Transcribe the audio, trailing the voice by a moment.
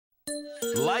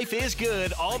Life is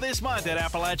good all this month at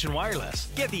Appalachian Wireless.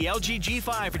 Get the LG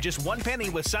G5 for just 1 penny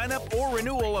with sign-up or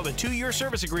renewal of a 2-year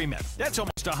service agreement. That's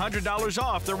almost $100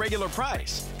 off the regular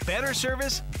price. Better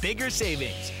service, bigger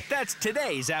savings. That's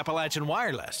today's Appalachian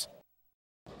Wireless.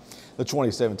 The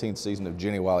 2017 season of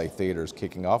Jenny Wiley Theater is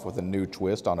kicking off with a new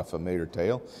twist on a familiar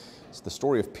tale. It's the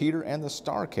story of Peter and the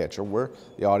Starcatcher, where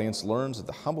the audience learns of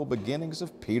the humble beginnings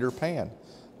of Peter Pan.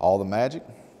 All the magic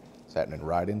is happening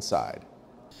right inside.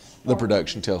 The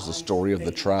production tells the story of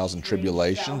the trials and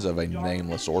tribulations of a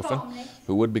nameless orphan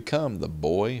who would become the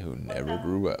boy who never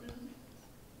grew up.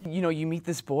 You know, you meet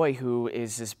this boy who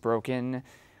is this broken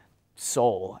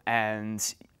soul,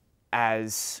 and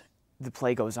as the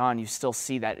play goes on, you still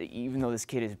see that even though this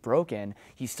kid is broken,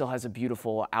 he still has a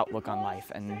beautiful outlook on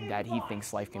life, and that he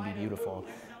thinks life can be beautiful.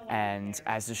 And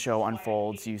as the show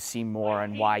unfolds, you see more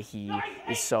on why he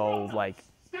is so,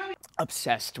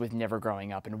 obsessed with never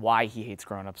growing up and why he hates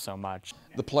growing up so much.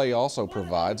 The play also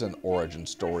provides an origin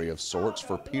story of sorts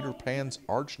for Peter Pan's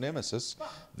arch nemesis,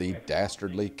 the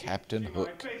dastardly Captain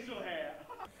Hook.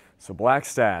 So Black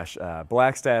Stash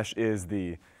is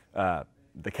the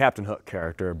Captain Hook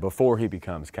character before he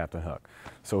becomes Captain Hook.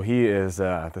 So he is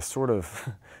the sort of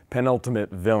penultimate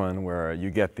villain where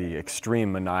you get the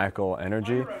extreme maniacal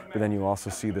energy, but then you also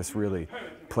see this really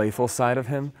playful side of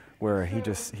him where he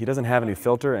doesn't have any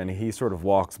filter, and he sort of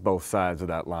walks both sides of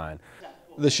that line.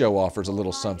 The show offers a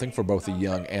little something for both the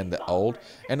young and the old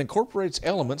and incorporates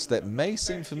elements that may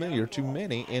seem familiar to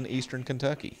many in eastern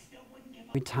Kentucky.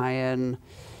 We tie in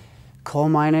coal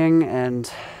mining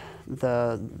and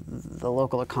the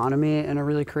local economy in a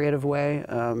really creative way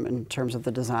in terms of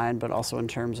the design, but also in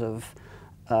terms of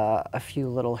a few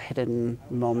little hidden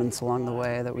moments along the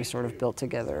way that we sort of built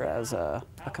together as a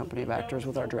company of actors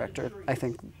with our director. I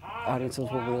think audiences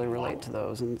will really relate to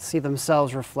those and see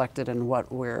themselves reflected in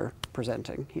what we're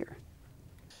presenting here.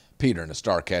 Peter and the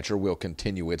Starcatcher will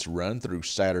continue its run through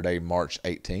Saturday, March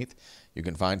 18th. You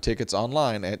can find tickets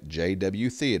online at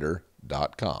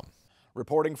jwtheater.com.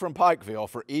 Reporting from Pikeville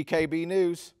for EKB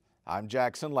News, I'm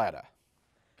Jackson Latta.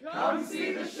 Come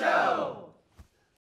see the show!